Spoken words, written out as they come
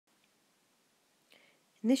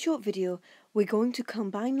In this short video, we're going to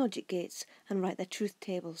combine logic gates and write their truth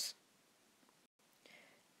tables.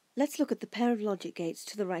 Let's look at the pair of logic gates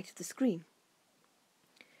to the right of the screen.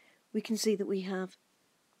 We can see that we have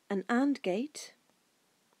an AND gate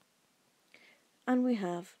and we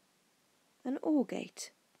have an OR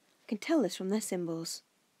gate. I can tell this from their symbols.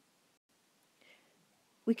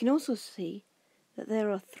 We can also see that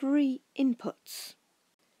there are 3 inputs.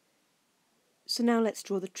 So now let's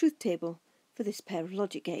draw the truth table for this pair of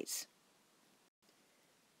logic gates.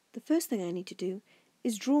 The first thing I need to do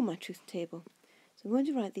is draw my truth table. So I'm going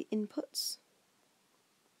to write the inputs,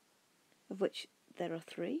 of which there are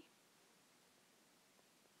 3,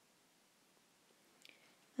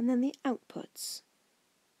 and then the outputs.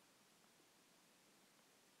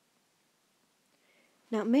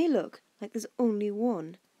 Now it may look like there's only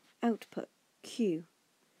one output, Q,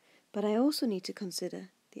 but I also need to consider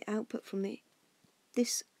the output from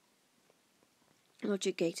this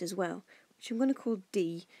logic gate as well, which I'm going to call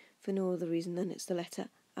D for no other reason than it's the letter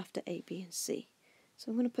after A, B and C.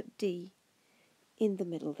 So I'm going to put D in the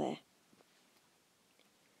middle there.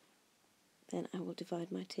 Then I will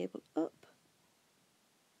divide my table up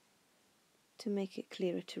to make it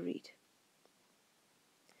clearer to read.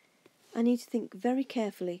 I need to think very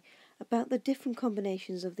carefully about the different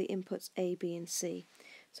combinations of the inputs A, B and C.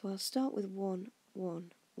 So I'll start with 1,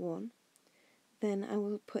 1, 1. Then I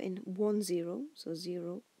will put in 1, 0, so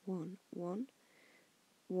 0, 1, 1,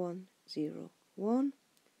 1, 0, 1,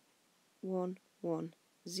 1, 1,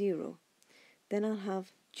 0. Then I'll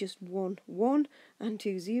have just 1, 1 and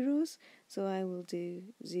 2 zeros, so I will do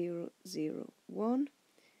 0, 0, 1,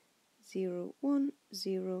 0, 1,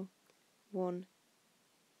 0, 1,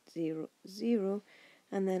 0, 0,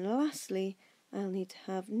 and then lastly I'll need to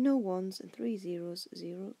have no 1s and 3 zeros,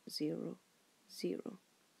 0, 0, 0.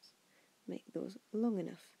 Make those long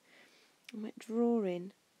enough. I might draw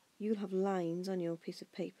in, you'll have lines on your piece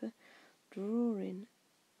of paper, draw in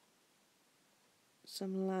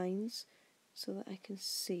some lines so that I can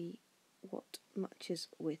see what matches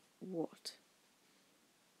with what.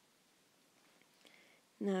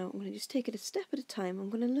 Now I'm going to just take it a step at a time.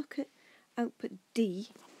 I'm going to look at output D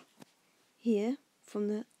here from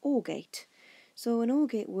the OR gate. So an OR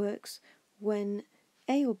gate works when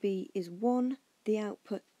A or B is 1, the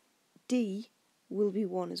output D will be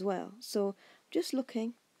 1 as well. So I'm just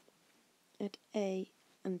looking at A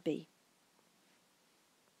and B.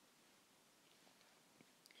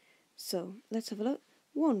 So let's have a look.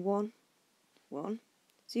 1, 1, 1,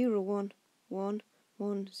 0, 1, 1,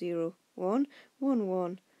 1, 0, 1, 1,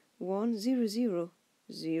 1, 1, 0, 0,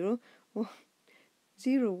 0, 1,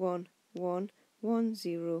 0, 1, 1, 1,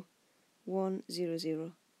 0, 1, 0,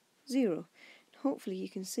 0, 0. Hopefully you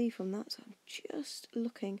can see from that, so I'm just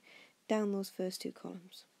looking down those first 2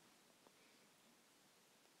 columns.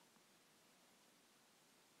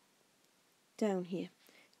 Down here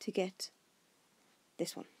to get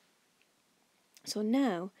this one. So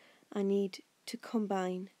now I need to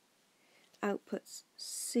combine outputs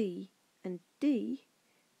C and D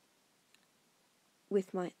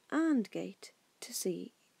with my AND gate to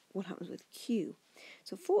see what happens with Q.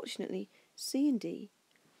 So fortunately C and D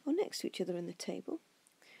are next to each other in the table.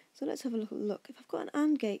 So let's have a little look. If I've got an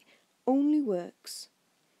AND gate, only works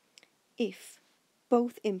if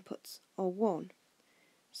both inputs are 1.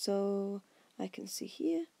 So I can see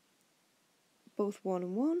here both 1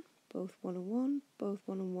 and 1, both 1 and 1, both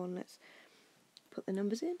 1 and 1. Let's put the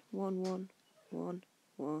numbers in. 1, 1, 1,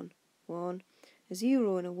 1, 1. A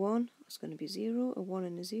 0 and a 1, that's going to be 0. A 1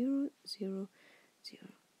 and a 0, 0, 0,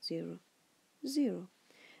 0, 0.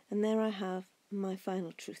 And there I have my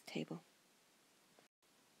final truth table.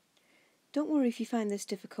 Don't worry if you find this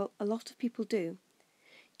difficult, a lot of people do. You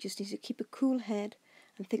just need to keep a cool head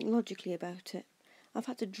and think logically about it. I've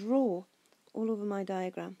had to draw all over my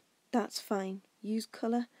diagram. That's fine. Use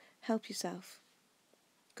colour, help yourself.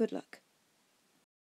 Good luck.